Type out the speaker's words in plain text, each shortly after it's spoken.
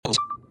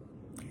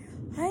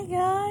Hi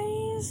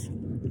guys.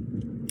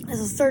 This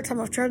is the third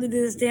time I've tried to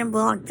do this damn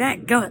vlog.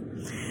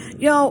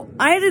 Dadgummit. Yo,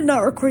 I did not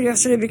record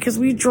yesterday because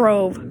we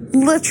drove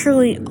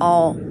literally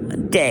all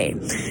day.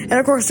 And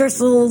of course there's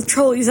the little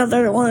trolleys out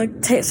there that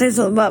want to say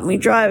something about me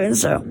driving,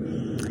 so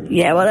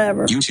yeah,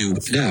 whatever.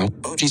 YouTube now.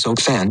 OG Soap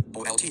Fan.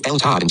 L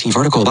Todd and T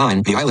Vertical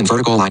Line. The Island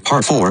Vertical Line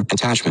Part 4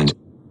 Attachment.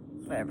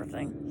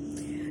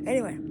 Everything.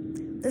 Anyway,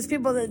 there's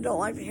people that don't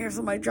like to hear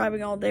somebody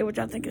driving all day, which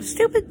I think is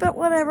stupid, but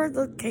whatever.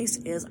 The case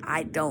is,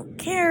 I don't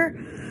care.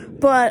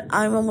 But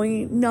I'm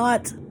only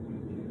not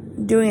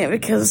doing it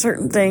because of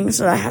certain things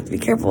that I have to be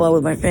careful of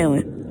with my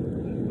family.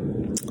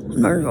 I'm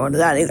not going to go into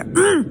that either.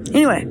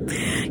 Anyway,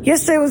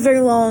 yesterday was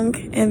very long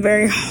and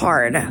very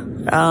hard.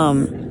 I'm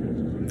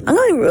going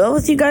to be real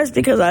with you guys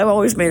because I've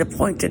always made a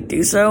point to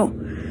do so.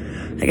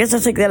 I guess I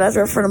take that as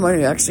a friend of mine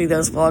who actually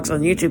does vlogs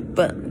on YouTube,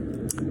 but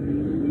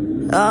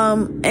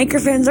Anchor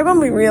fans, I'm going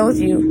to be real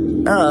with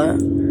you.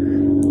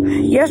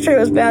 Yesterday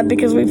was bad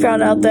because we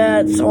found out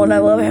that someone I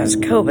love has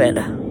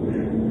COVID.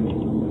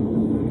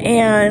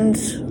 And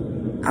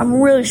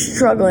I'm really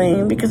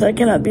struggling because I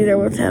cannot be there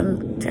with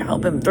him to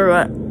help him through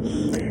it.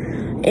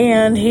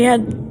 And he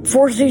had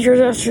 4 seizures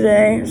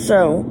yesterday,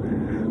 so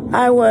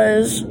I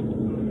was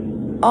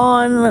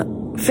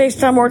on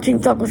FaceTime or Team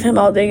Talk with him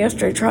all day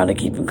yesterday trying to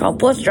keep him calm,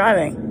 plus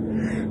driving.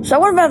 So I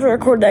wasn't about to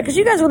record that because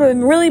you guys would have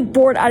been really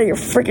bored out of your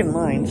freaking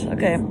minds,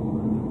 okay?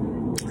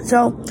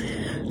 So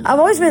I've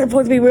always made a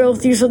point to be real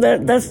with you, so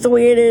that's the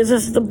way it is.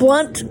 This is the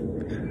blunt,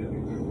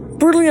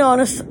 brutally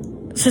honest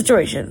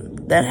situation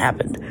that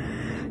happened.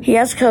 He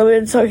has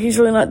COVID, so he's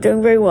really not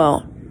doing very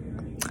well.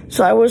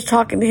 So I was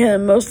talking to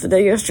him most of the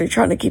day yesterday,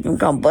 trying to keep him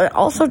calm, but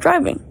also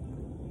driving.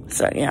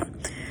 So yeah.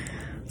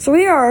 So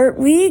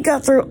we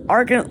got through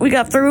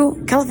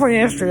California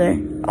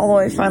yesterday, all the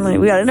way finally.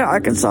 We got into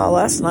Arkansas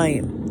last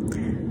night.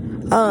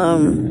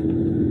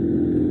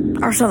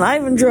 Our son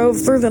Ivan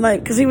drove through the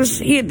night because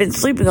he had been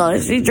sleeping on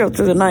us. He drove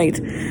through the night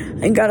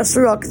and got us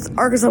through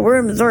Arkansas. We're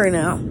in Missouri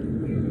now,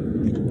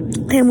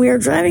 and we are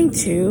driving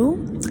to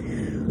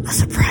a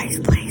surprise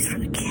place for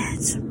the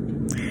kids.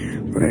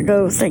 We're gonna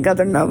go, thank God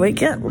they're not awake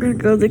yet, we're gonna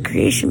go to the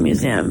Creation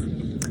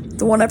Museum.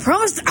 The one I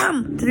promised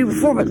to do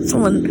before, but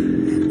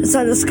someone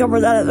decided to discover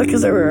that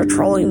because they were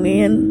trolling me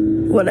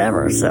and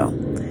whatever, so I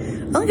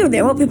don't give a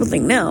damn what people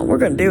think now. We're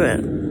gonna do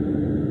it.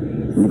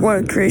 We're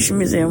going to the Creation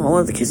Museum. I'll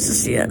let the kids to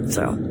see it,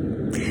 so.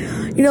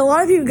 You know, a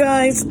lot of you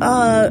guys,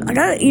 I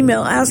got an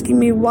email asking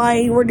me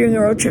why we're doing a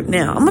road trip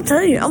now. I'm gonna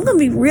tell you, I'm gonna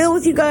be real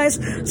with you guys,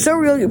 so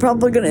real you're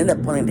probably gonna end up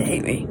wanting to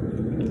hate me.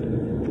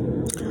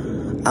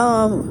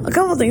 A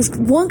couple of things.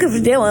 One, because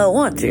Dale I don't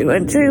want to,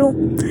 and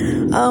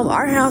two,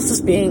 our house is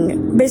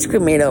being basically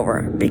made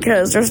over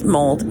because there's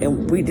mold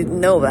and we didn't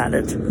know about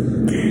it.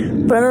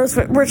 But I noticed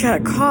Rich had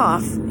a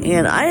cough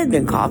and I had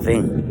been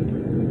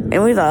coughing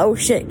and we thought, oh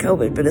shit,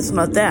 COVID, but it's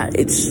not that.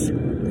 It's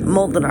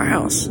mold in our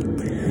house.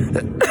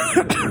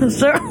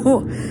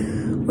 So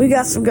we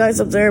got some guys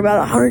up there, about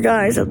 100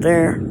 guys up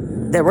there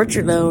that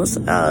Richard knows,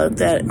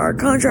 that are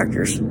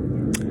contractors.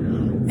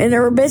 And they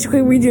were basically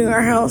redoing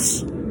our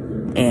house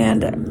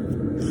and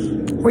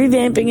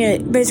revamping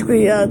it,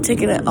 basically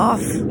taking it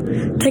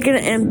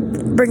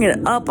and bringing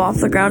it up off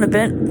the ground a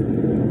bit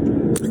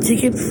to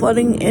keep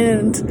flooding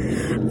and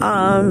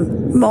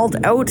mold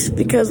out,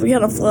 because we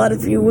had a flood a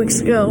few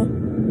weeks ago,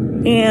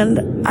 and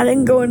I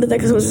didn't go into that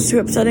because it was just too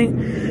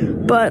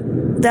upsetting, but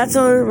that's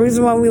another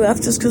reason why we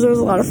left, is because there was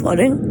a lot of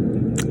flooding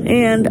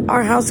and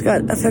our house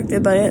got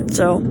affected by it.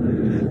 So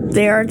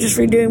they are just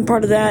redoing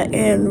part of that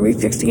and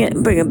refixing it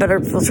and putting a better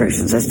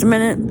filtration system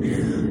in it.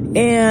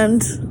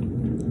 And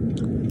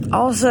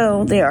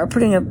also, they are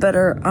putting a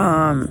better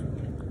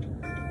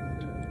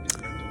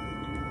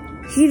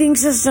heating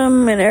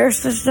system and air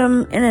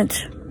system in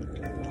it.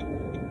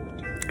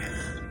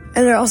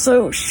 And they're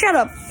also, shut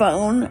up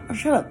phone, or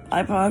shut up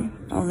iPod.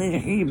 I don't need to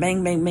hear you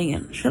bang, bang,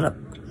 banging. Shut up.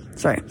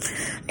 Sorry.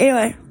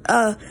 Anyway,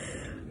 so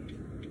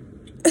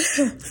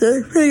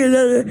they're putting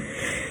another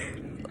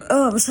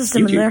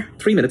system in there.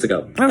 3 minutes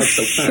ago. Oh,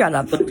 shut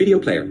up. Video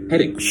player,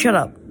 heading. Shut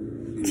up.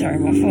 Sorry,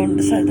 my phone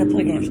decided to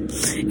play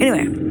games.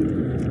 Anyway,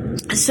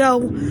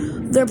 so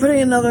they're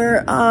putting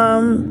another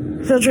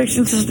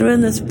filtration system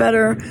in that's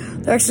better.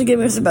 They're actually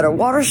giving us a better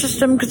water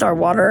system because our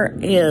water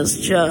is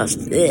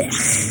just ugh.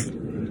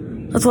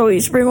 That's why we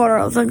use spring water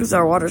all the time, because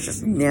our water's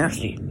just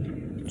nasty.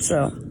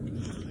 So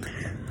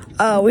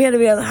we had to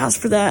be out of the house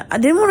for that. I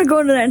didn't want to go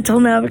into that until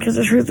now because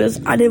the truth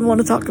is I didn't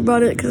want to talk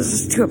about it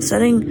because it's too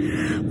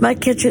upsetting. My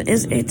kitchen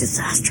is a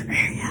disaster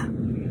area.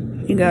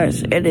 You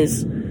guys, it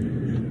is.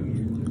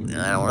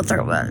 I don't want to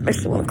talk about it. It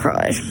makes me want to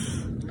cry.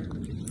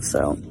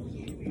 So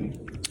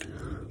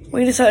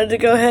we decided to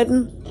go ahead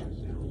and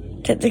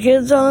take the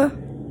kids on a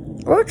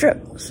road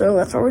trip. So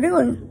that's what we're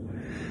doing.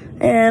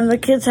 And the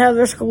kids have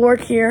their schoolwork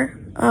here.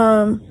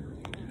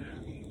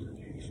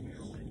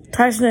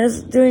 Tyson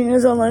is doing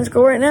his online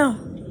school right now.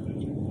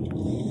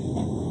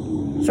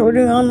 So we're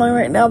doing online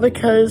right now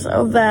because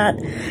of that.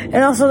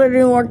 And also they're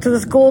doing work to the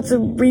school to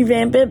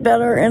revamp it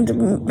better and to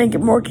make it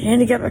more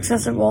handicap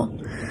accessible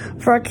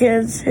for our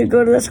kids who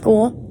go to the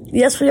school.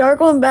 yes, we are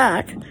going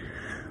back,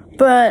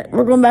 but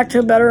we're going back to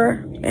a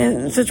better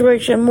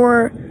situation,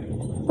 more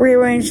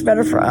rearranged,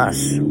 better for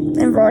us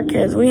and for our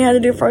kids. We had to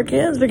do it for our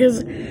kids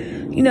because, a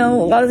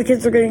lot of the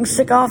kids were getting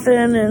sick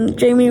often, and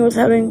Jamie was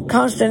having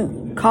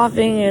constant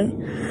coughing,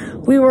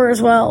 and we were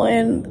as well.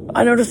 And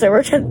I noticed that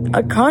Rich had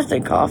a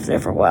constant cough there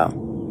for a while.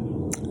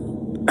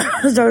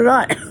 So did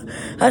I.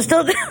 I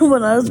still do, but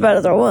not as bad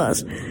as I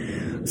was.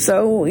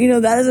 So,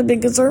 that is a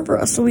big concern for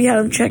us. So we had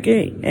them check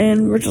it,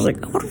 and Rich was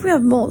like, what if we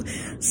have mold?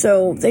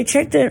 So they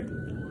checked it,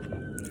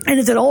 and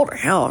it's an older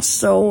house.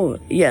 So,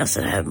 yes,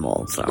 it had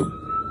mold. So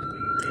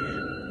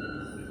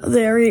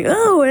there you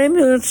go,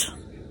 ambulance.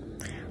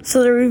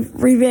 So they're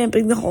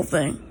revamping the whole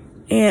thing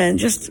and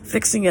just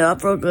fixing it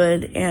up real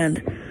good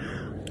and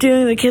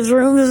doing the kids'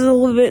 rooms a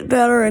little bit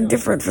better and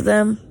different for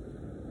them.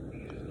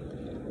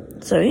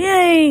 So,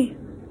 yay!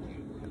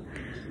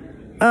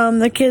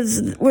 The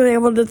kids were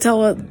able to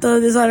tell the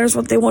designers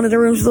what they wanted their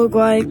rooms to look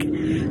like.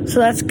 So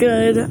that's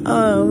good.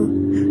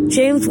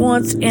 James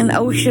wants an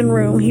ocean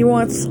room. He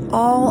wants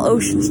all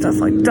ocean stuff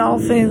like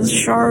dolphins,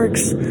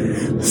 sharks,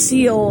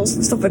 seals,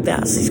 and stuff like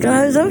that. So he's gonna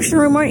have his ocean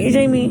room, aren't you,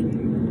 Jamie?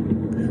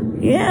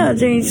 Yeah,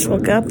 Jamie just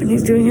woke up and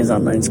he's doing his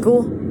online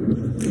school.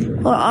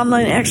 Well,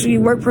 online actually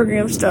work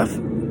program stuff.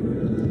 Which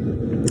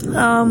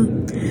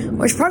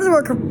part of the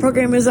work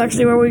program is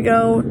actually where we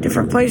go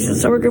different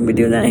places. So we're going to be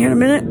doing that here in a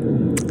minute.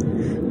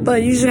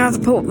 But you usually have to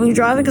put me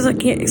driving because I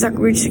can't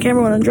exactly reach the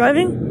camera when I'm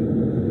driving.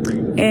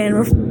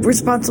 And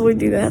responsibly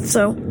do that,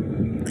 so.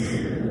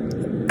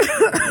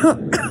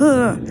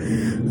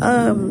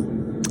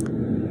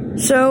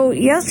 So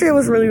yesterday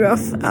was really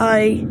rough.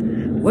 I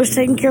was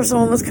taking care of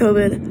someone with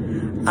COVID.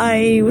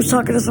 I was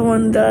talking to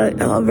someone that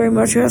I love very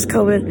much who has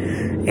COVID,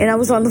 and I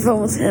was on the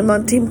phone with him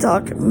on Team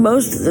Talk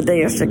most of the day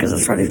yesterday because I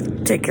was trying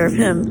to take care of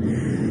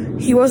him.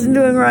 He wasn't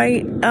doing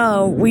right.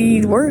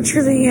 We weren't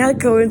sure that he had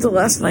COVID until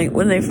last night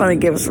when they finally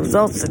gave us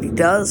results that he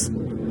does.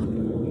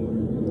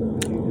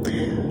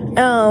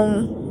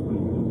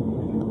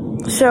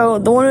 So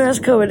the one who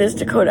has COVID is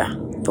Dakota,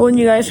 the one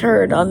you guys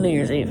heard on New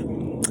Year's Eve.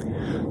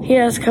 He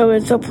has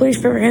COVID, so please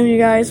pray for him, you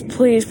guys.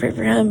 Please pray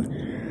for him.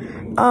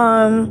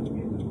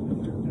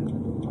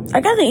 I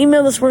got the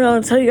email this morning I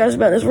want to tell you guys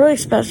about. It's really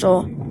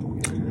special.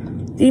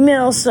 The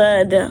email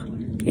said,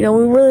 we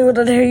really would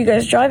love to hear you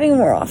guys driving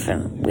more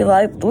often. We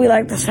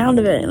like the sound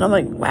of it. And I'm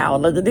like, wow,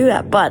 I'd love to do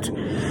that. But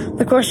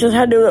the question is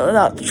how to do it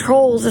without the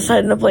trolls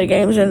deciding to play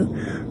games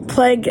and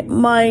plague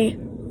my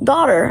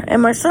daughter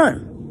and my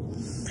son.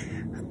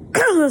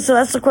 So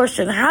that's the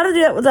question. How to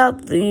do that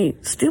without the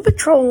stupid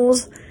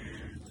trolls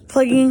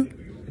plaguing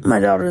my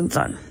daughter and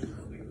son?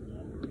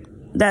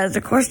 That is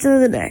the question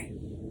of the day.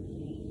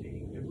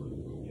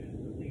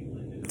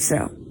 So,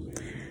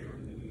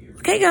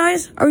 okay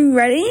guys, are we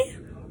ready?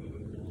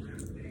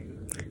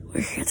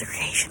 We're here at the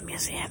Creation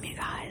Museum, you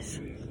guys.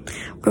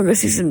 We're going to go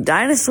see some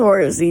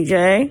dinosaurs,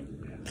 EJ.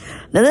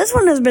 Now this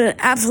one has been an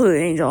absolute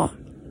angel.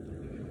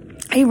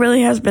 He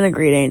really has been a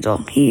great angel.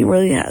 He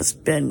really has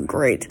been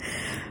great.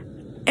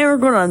 And we're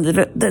going on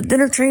the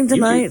dinner train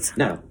tonight. YouTube.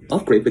 Now,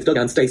 off grid with Doug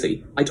and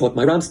Stacy. I taught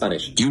my round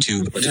Spanish.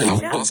 YouTube.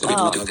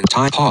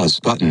 Time pause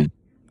button.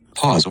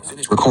 Pause or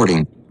finish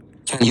recording.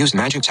 Can use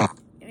magic tap.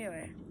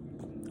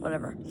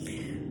 Whatever.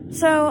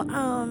 So,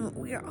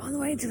 we are on the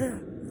way to the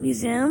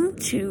museum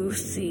to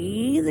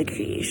see the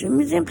Creation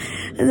Museum,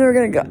 and then we're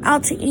gonna go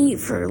out to eat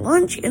for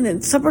lunch, and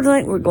then supper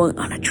tonight we're going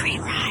on a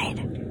train ride.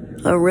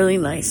 A really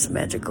nice,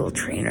 magical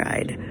train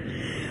ride.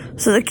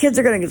 So the kids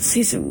are gonna get to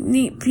see some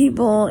neat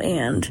people,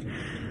 and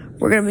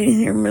we're gonna be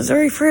here in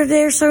Missouri for a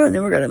day or so, and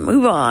then we're gonna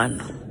move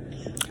on.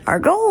 Our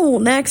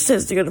goal next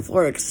is to go to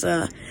Florida, because,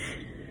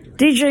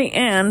 DJ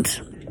and,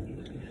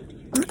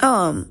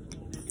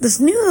 this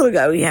new little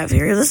guy we have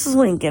here, this is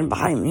Lincoln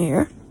behind me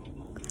here.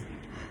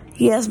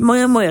 He has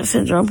Moya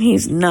syndrome.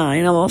 He's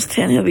 9, almost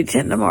 10. He'll be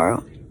 10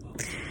 tomorrow.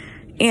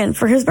 And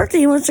for his birthday,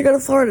 he wants to go to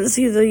Florida to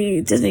see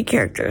the Disney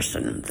characters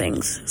and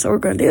things. So we're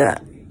going to do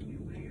that.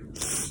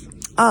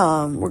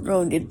 We're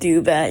going to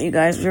do that, you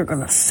guys. We're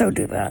going to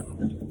do that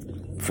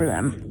for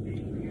them.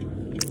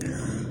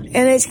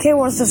 And HK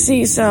wants to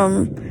see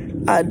some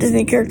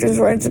Disney characters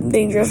riding some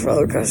dangerous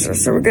roller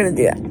coasters. So we're going to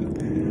do that.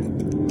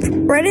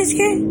 Right,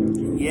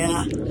 HK?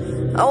 Yeah.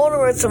 I want to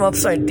ride some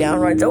upside down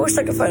rides. I wish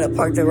I could find a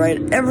park that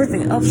ride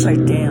everything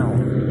upside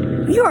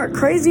down. You are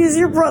crazy as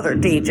your brother,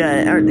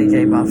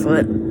 DJ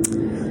Moffat.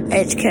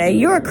 HK,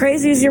 you are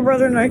crazy as your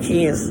brother,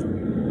 Narkees.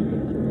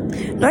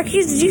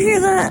 Narkees, did you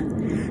hear that?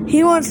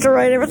 He wants to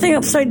ride everything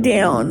upside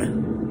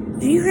down.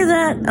 Did you hear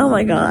that? Oh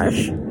my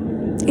gosh.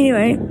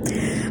 Anyway,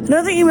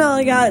 another email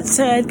I got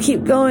said,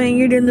 keep going,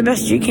 you're doing the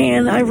best you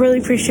can. I really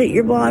appreciate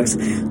your blogs.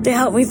 They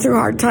help me through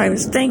hard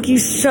times. Thank you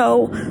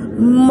so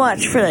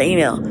much for that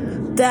email.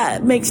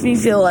 That makes me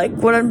feel like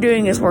what I'm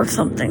doing is worth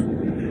something.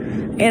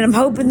 And I'm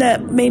hoping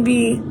that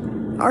maybe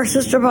our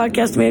sister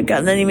podcast may have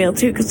gotten that email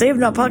too, because they have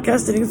not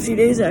podcasted in a few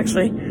days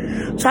actually.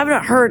 So I have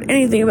not heard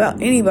anything about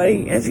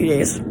anybody in a few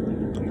days.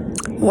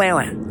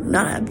 Wow,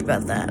 not happy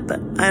about that, but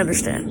I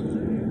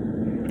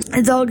understand.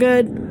 It's all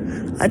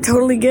good. I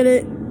totally get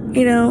it.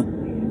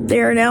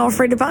 they are now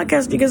afraid to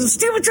podcast because of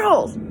stupid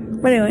trolls.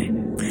 But anyway,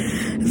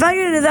 if I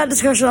get into that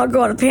discussion, I'll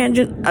go on a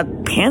tangent. A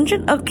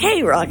tangent?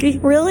 Okay, Rocky,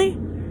 really?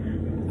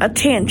 A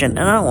tangent,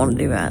 and I don't want to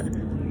do that.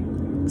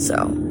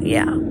 So,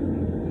 yeah.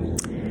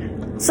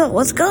 So,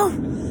 let's go.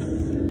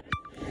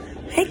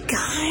 Hey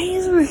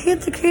guys, we're here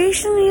at the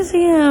Creation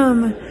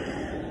Museum.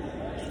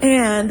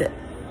 And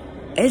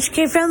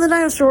HK found the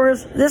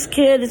dinosaurs. This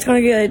kid is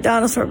going to get a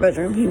dinosaur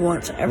bedroom. He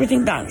wants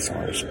everything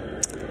dinosaurs.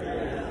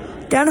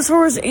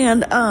 Dinosaurs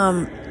and,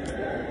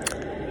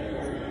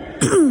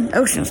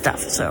 ocean stuff,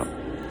 so.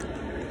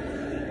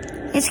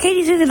 HK, do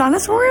you see the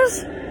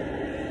dinosaurs?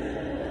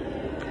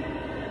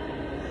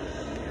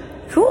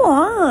 Cool,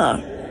 huh?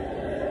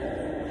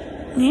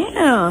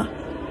 Yeah.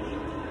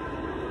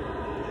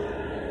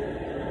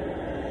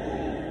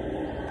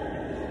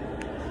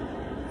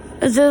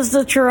 It says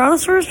the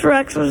Tyrannosaurus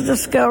Rex was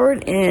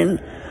discovered in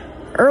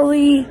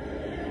early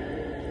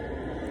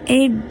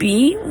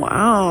AB.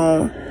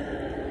 Wow.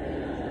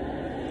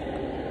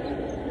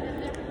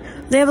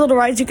 They have little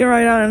rides you can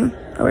ride on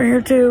over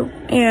here too.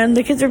 And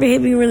the kids are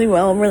behaving really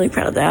well. I'm really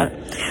proud of that.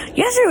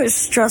 Yesterday was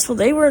stressful.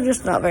 They were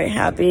just not very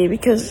happy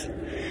because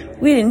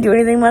we didn't do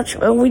anything much.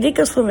 Well, we did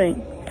go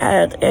swimming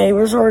at a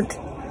resort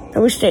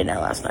that we stayed at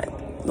last night.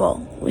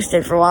 Well, we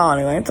stayed for a while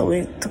anyway until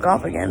we took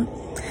off again.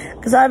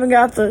 Because I haven't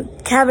got the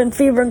cabin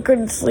fever and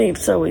couldn't sleep,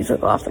 so we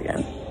took off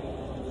again.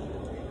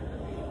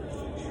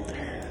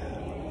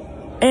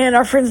 And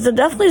our friends the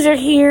Duffleys are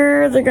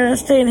here. They're going to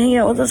stay and hang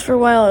out with us for a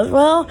while as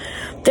well.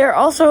 They're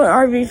also an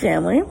RV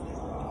family.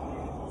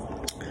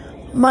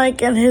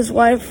 Mike and his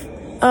wife,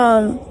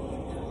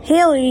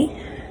 Haley,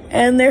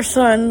 and their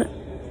son,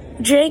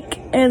 Jake,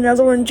 and the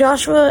other one,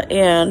 Joshua,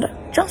 and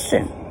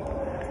Justin.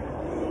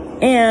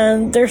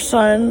 And their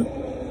son,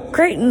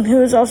 Creighton,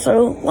 who is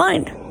also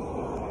blind.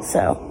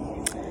 So,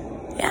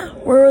 yeah,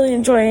 we're really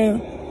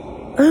enjoying.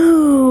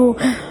 Ooh,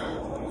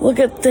 look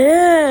at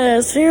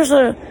this. Here's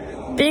a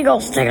big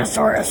old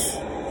Stegosaurus.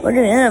 Look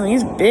at him,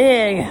 he's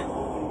big.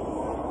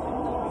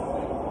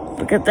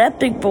 Look at that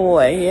big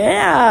boy,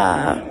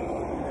 yeah.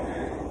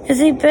 Is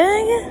he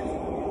big?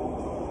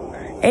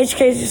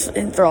 HK's just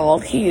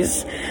enthralled.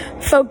 He's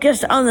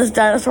focused on this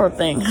dinosaur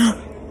thing.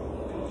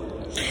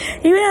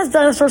 He even has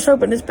dinosaur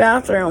soap in his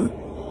bathroom,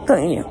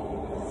 don't you?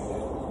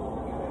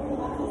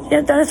 You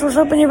have dinosaur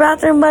soap in your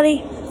bathroom,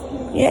 buddy?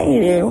 Yeah,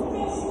 you do.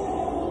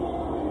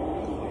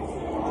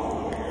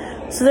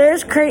 So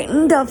there's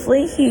Creighton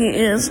Duffley. He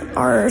is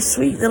our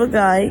sweet little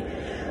guy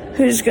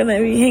who's going to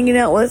be hanging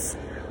out with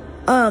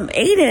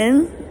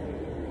Aiden.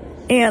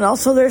 And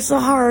also there's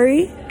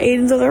Sahari,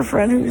 Aiden's other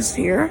friend who's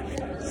here.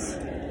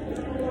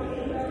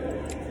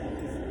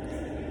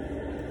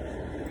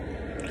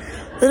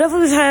 The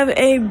Duffleys have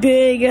a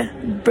big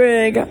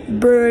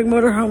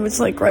motorhome. It's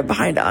like right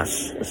behind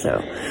us.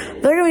 So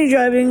they're going to be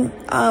driving.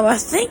 I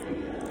think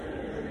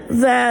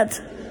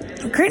that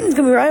Creighton's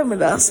going to be riding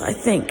with us, I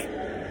think.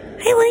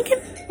 Hey, Lincoln,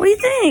 what do you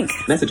think?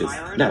 Messages.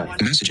 Now.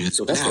 Messages.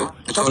 Sylvester. Now.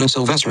 Dakota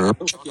Sylvester. Oh,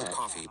 yeah.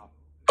 Coffee.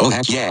 Oh,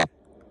 heck yeah.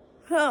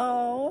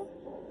 Oh.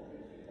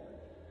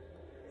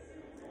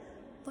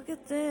 Look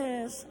at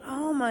this.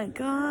 Oh my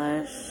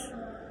gosh.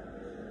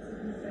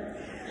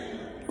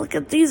 Look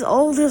at these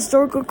old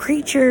historical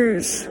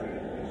creatures.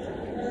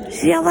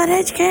 See all that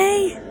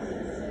HK?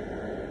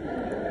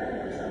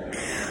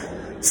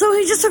 So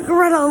he just took a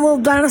ride on a little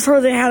dinosaur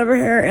they had over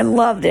here and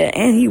loved it,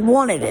 and he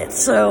wanted it.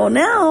 So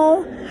now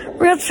we're going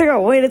to have to figure out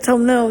a way to tell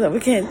him no, that we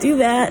can't do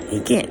that. He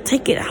can't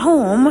take it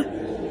home.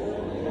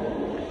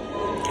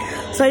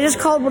 So I just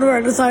called one of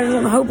our designers.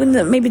 I'm hoping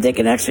that maybe they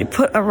can actually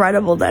put a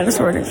rideable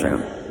dinosaur in his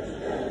room.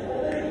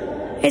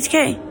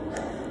 HK,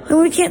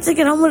 we can't take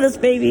it home with us,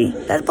 baby.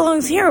 That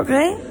belongs here,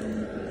 okay?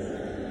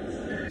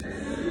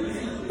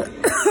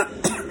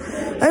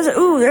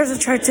 There's a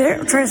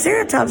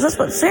Triceratops. That's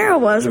what Sarah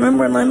was.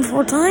 Remember in Land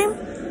Before Time?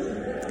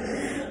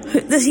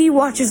 He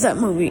watches that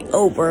movie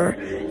over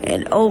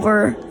and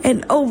over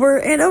and over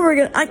and over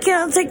again. I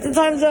can't take the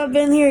times I've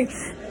been here.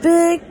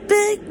 Big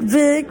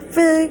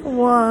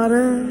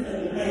water.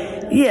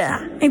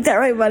 Yeah, ain't that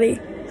right, buddy?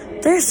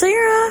 There's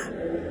Sarah.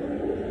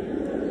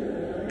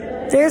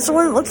 There's the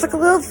one that looks like a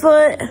little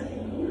foot.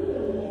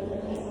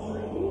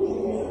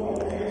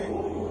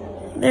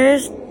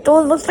 There's the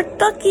one that looks like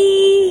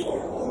Ducky.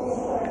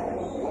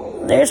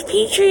 There's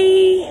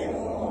Petrie.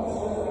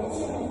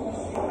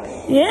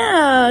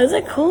 Yeah, is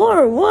it cool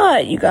or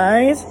what, you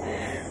guys?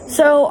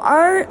 So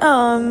our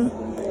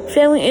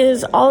family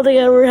is all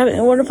together. We're having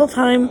a wonderful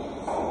time.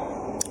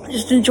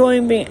 Just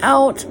enjoying being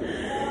out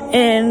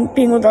and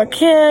being with our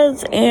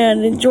kids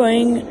and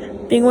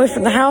enjoying being away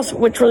from the house,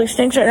 which really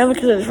stinks right now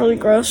because it's really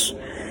gross.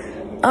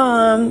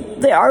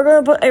 They are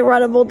going to put a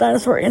rideable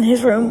dinosaur in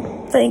his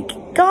room. Thank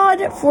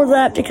God for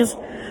that, because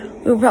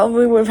we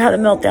probably would have had a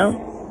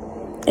meltdown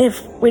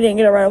if we didn't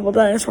get a rideable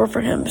dinosaur for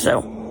him.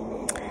 So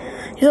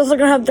he's also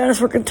going to have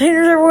dinosaur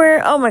containers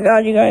everywhere. Oh my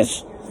God, you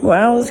guys.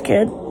 Wow, this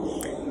kid.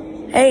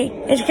 Hey,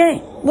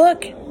 HK,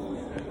 look.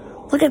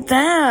 Look at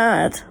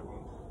that.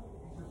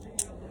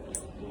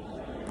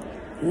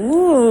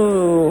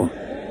 Ooh.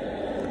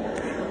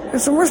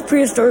 There's some worse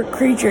prehistoric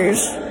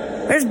creatures.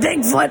 There's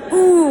Bigfoot.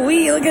 Ooh,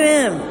 wee, look at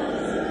him.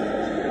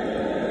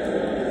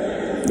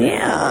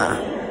 Yeah.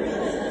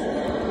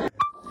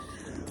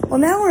 Well,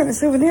 now we're in a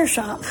souvenir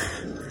shop.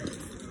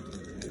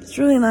 It's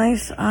really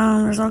nice.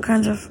 There's all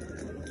kinds of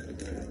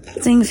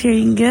things here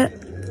you can get.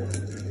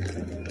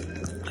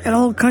 Like an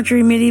old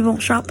country medieval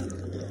shop.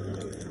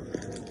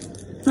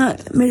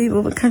 Not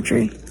medieval, but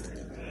country.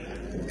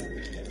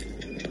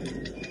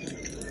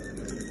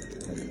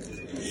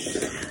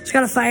 It's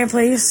got a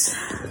fireplace.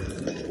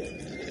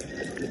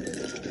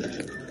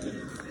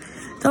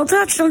 Don't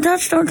touch, don't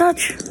touch, don't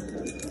touch.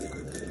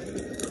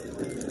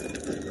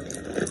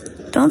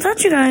 Don't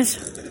touch, you guys.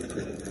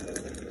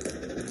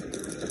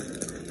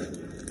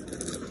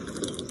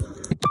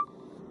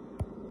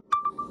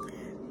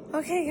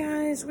 Okay,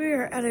 guys, we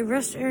are at a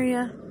rest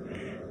area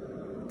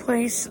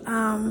place.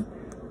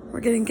 We're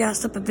getting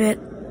gassed up a bit.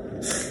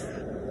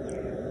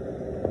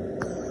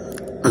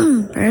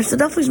 There's the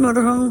Duffy's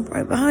motorhome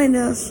right behind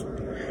us.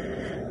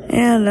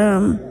 And,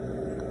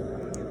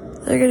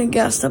 they're getting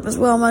gassed up as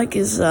well. Mike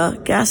is,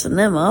 gassing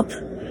them up.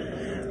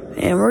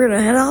 And we're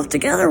gonna head off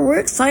together. We're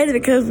excited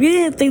because we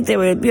didn't think they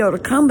would be able to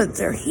come, but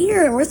they're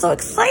here and we're so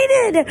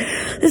excited.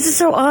 This is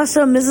so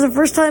awesome. This is the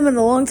first time in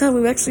a long time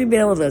we've actually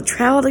been able to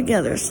travel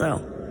together, so.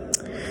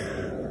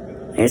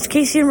 There's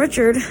Casey and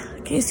Richard.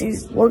 Casey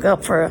woke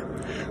up for a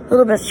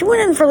little bit. She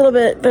went in for a little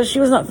bit, but she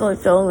was not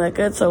feeling that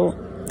good, so,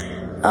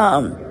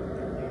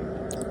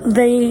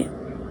 they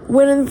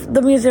went in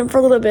the museum for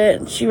a little bit,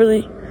 and she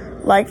really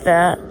liked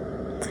that.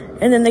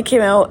 And then they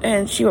came out,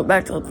 and she went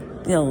back to,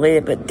 lay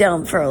a bit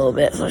down for a little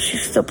bit, so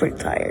she's still pretty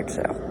tired,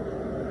 so.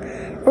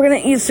 We're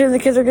gonna eat soon. The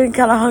kids are getting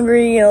kind of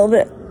hungry, a little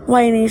bit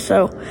whiny,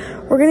 so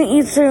we're gonna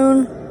eat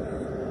soon.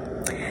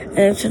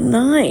 And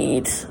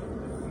tonight,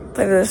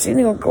 this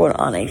evening we're going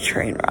on a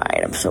train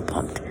ride. I'm so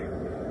pumped.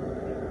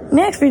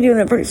 Next, we're doing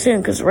it pretty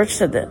soon, because Rich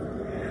said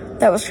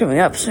that was coming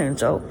up soon,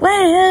 so,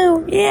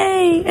 whoa,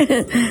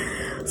 yay!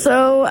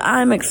 So,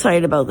 I'm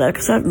excited about that,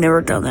 because I've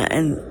never done that,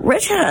 and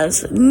Rich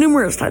has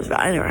numerous times, but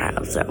I never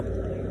have, so.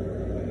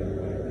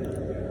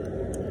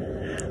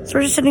 So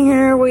we're just sitting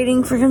here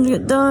waiting for him to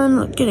get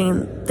done,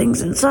 getting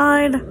things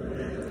inside,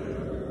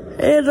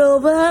 and all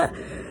that.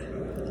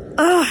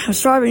 I'm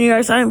starving, you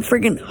guys. I am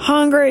freaking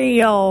hungry,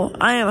 y'all.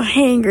 I am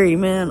hangry,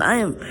 man.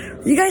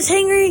 You guys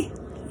hangry?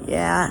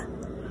 Yeah.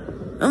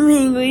 I'm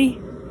hangry.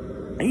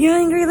 Are you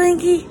hungry,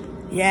 Linky?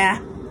 Yeah.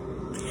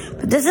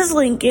 But this is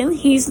Lincoln.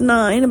 He's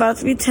 9, about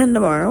to be 10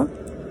 tomorrow.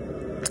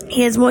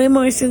 He has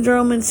Moya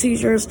syndrome and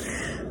seizures,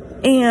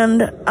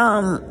 and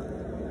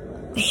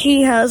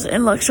he has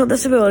intellectual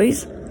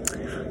disabilities.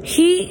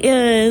 He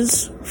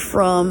is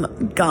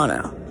from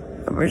Ghana,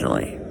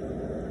 originally.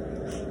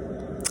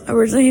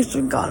 Originally, he's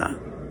from Ghana.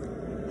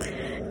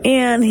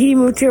 And he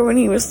moved here when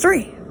he was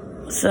 3.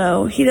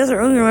 So, he doesn't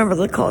really remember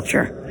the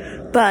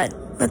culture. But,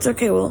 that's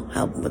okay, we'll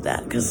help him with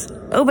that. Because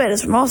Obed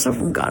is also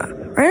from Ghana.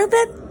 Right,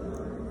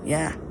 Obed?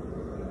 Yeah.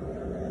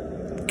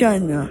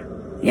 Ghana.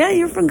 Yeah,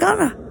 you're from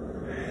Ghana.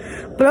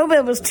 But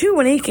Obed was 2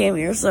 when he came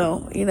here,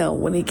 so,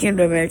 when he came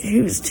to America,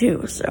 he was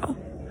 2, so.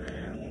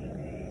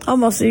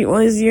 He's a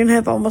year and a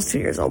half, almost 2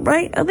 years old,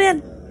 right,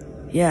 Obed?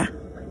 Yeah.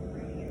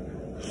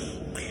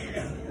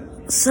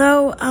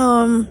 So,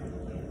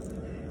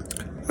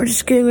 we're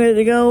just getting ready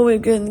to go. We're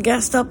getting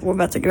gassed up. We're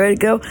about to get ready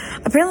to go.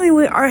 Apparently,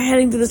 we are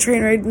heading to the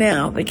train right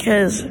now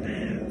because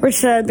Rich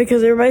said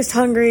because everybody's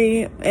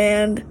hungry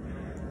and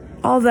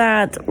all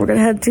that. We're going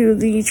to head to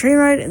the train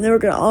ride, and then we're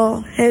going to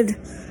all head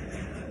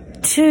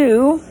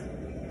to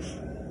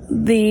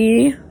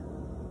the,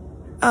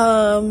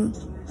 oh,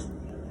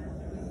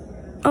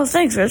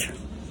 thanks, Rich.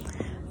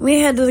 We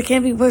head to the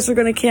camping place we're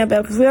going to camp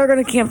out because we are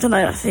going to camp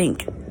tonight, I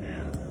think.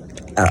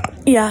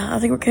 Yeah, I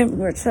think we're camping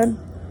where it said.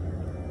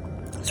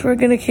 So we're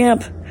gonna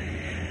camp.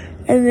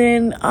 And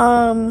then,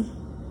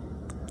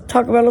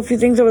 talk about a few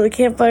things over the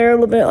campfire a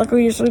little bit like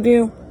we usually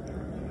do.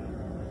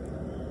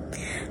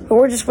 But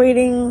we're just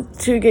waiting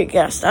to get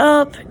gassed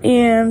up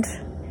and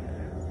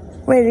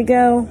ready to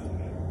go.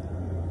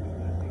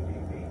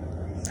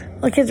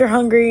 The kids are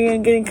hungry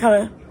and getting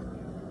kind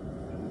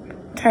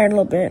of tired a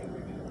little bit.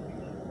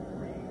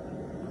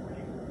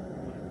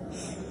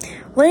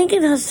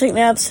 Lincoln has to take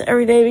naps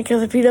every day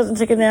because if he doesn't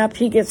take a nap,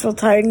 he gets real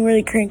tired and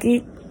really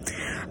cranky.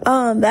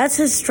 That's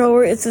his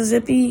stroller. It's a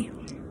zippy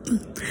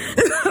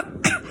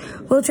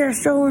wheelchair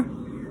stroller.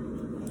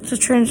 It's a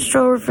train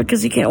stroller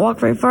because he can't walk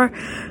very far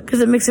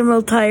because it makes him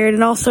real tired.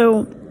 And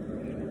also,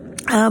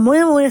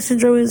 Moya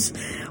syndrome is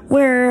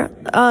where,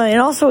 and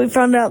also we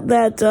found out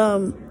that,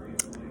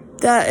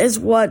 that is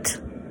what,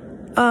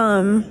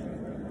 oh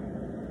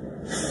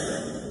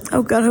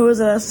God, who was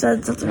it? I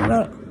said something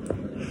about.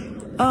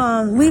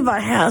 Levi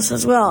has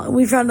as well.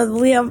 We found out that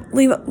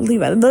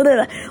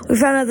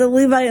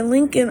Levi and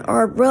Lincoln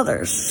are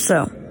brothers.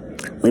 So,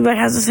 Levi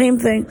has the same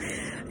thing.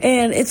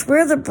 And it's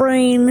where the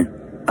brain,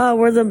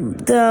 where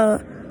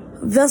the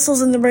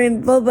vessels in the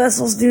brain, blood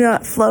vessels do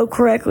not flow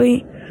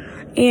correctly.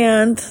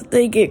 And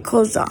they get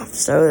closed off.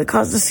 So, it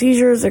causes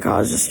seizures, it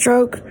causes a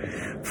stroke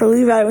for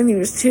Levi when he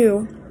was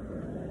 2.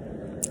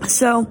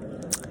 So,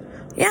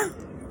 yeah,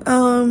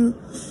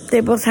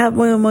 they both have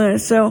myeloma.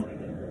 So,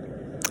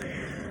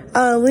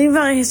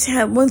 Levi has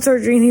had one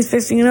surgery and he's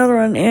facing another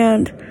one,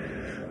 and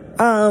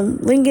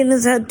Lincoln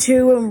has had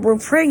two, and we're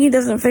praying he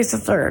doesn't face a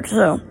third.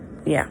 So,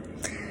 yeah,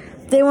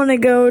 they want to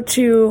go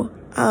to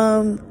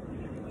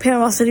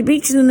Panama City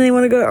Beach, and then they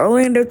want to go to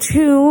Orlando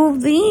to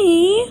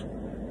the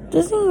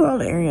Disney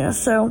World area.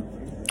 So,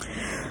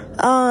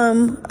 a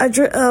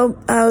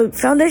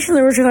foundation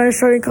that we're trying to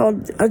start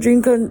called A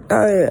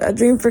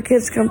Dream for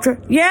Kids Come True.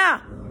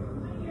 Yeah.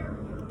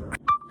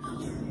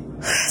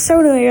 So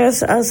anyway,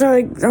 guys, I was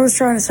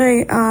trying to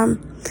say,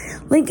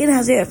 Lincoln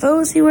has the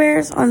AFOs he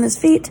wears on his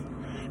feet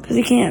because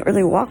he can't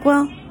really walk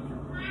well.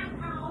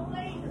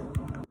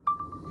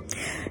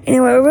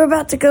 Anyway, we're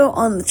about to go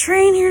on the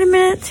train here in a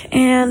minute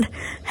and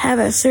have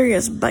a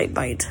serious bite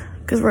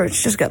because we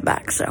just got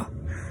back. So,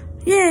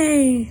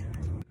 yay!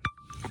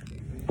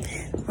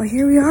 Well,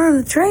 here we are on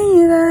the train,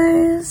 you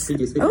guys.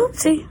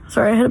 Oopsie.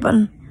 Sorry, I hit a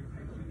button.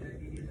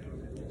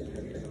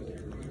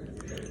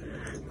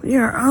 We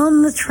are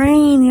on the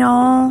train,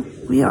 y'all.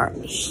 We are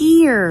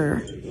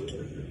here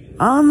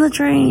on the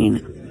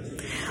train.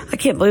 I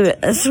can't believe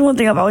it. This is one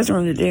thing I've always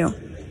wanted to do.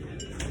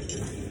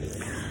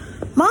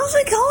 Mom's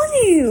like calling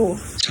you.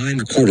 Time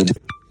recorded.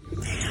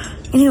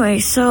 Anyway,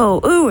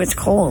 so, ooh, it's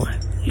cold.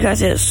 You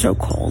guys, it is so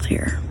cold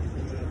here.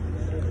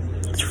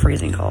 It's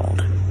freezing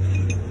cold.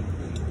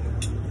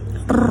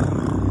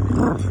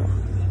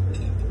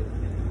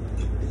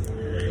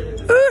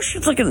 Oosh,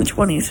 it's like in the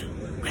 20s,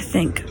 I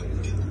think.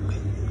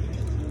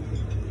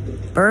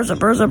 Burza.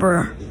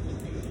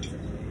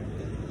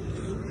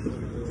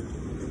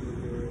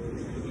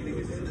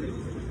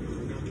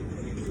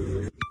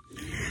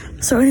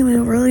 So anyway,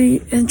 we're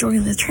really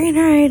enjoying the train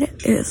ride.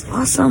 It is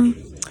awesome.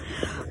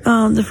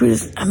 The food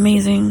is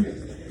amazing.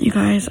 You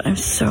guys, I'm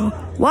so...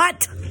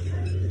 What?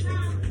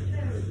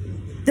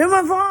 Do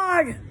my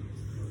vlog!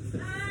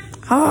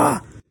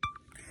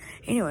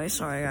 Anyway,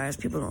 sorry guys,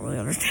 people don't really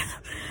understand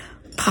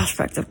the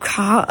prospect of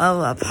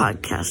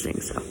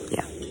podcasting, so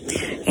yeah.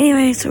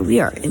 Anyway, so we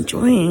are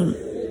enjoying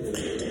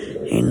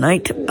a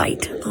night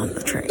bite on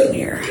the train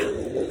here.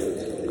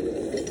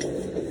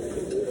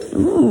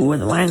 Ooh,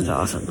 and the wine's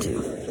awesome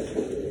too.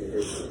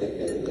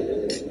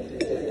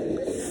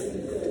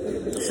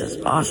 This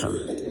is awesome.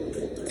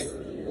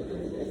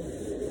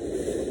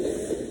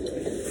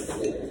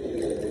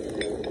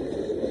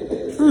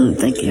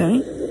 Thank you,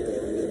 honey.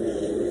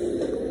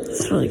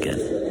 It's really good.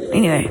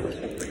 Anyway,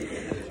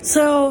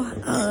 so,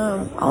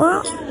 all in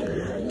all,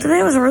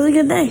 today was a really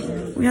good day.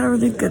 We had a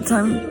really good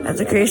time at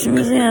the Creation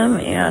Museum,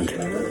 and,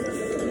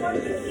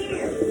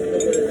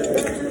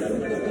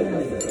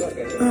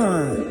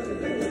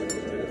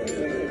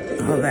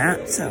 all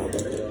that, so,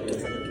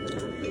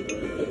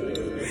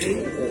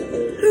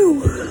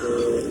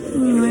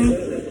 anyway,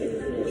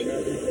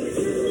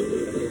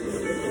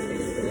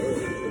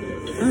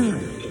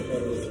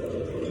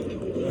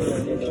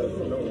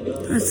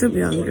 that should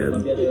be on good.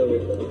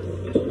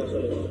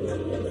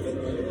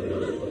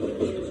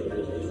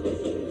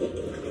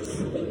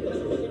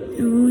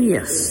 Oh,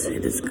 yes,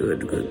 it is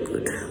good.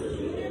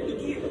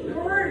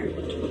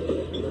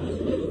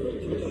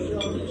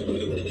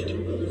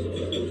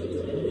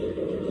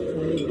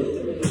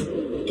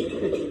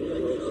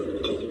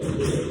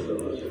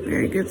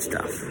 Very good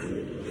stuff.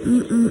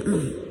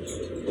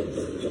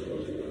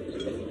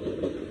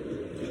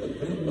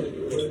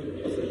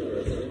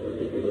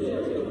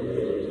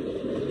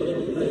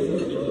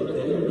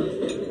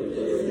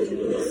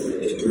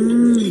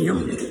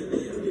 Yum.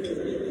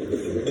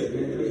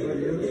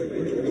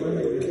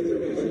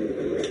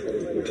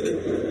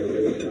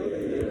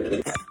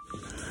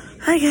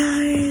 Hi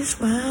guys,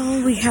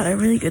 well, we had a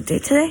really good day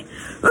today.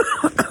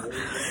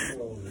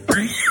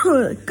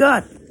 Oh,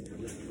 God.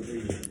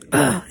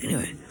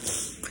 Anyway,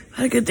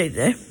 had a good day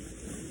today.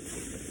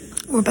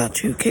 We're about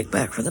to kick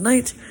back for the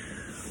night.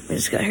 We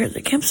just got here at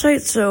the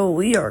campsite, so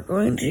we are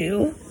going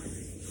to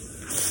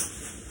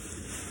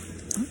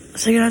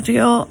say goodnight to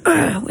y'all.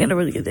 We had a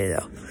really good day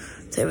though.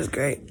 Today was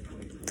great.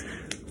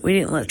 We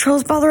didn't let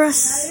trolls bother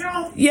us.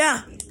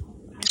 Yeah.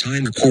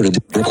 Time recorded.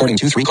 Recording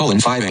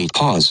 23:58.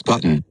 Pause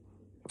button.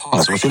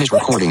 Pause or finish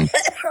recording.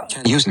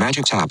 Can use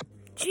magic tab.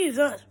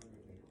 Jesus.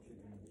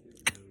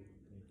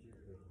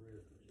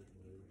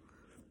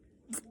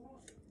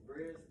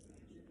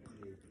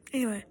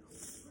 Anyway.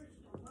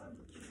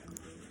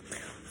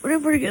 We're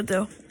doing pretty good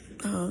though.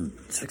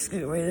 It's a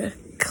good way to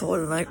call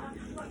it a night.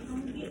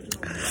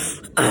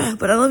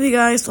 But I love you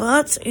guys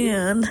lots,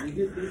 and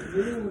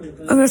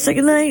I'm gonna say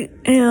goodnight,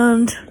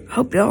 and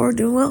hope y'all are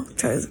doing well.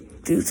 Try to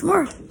do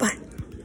tomorrow. Bye.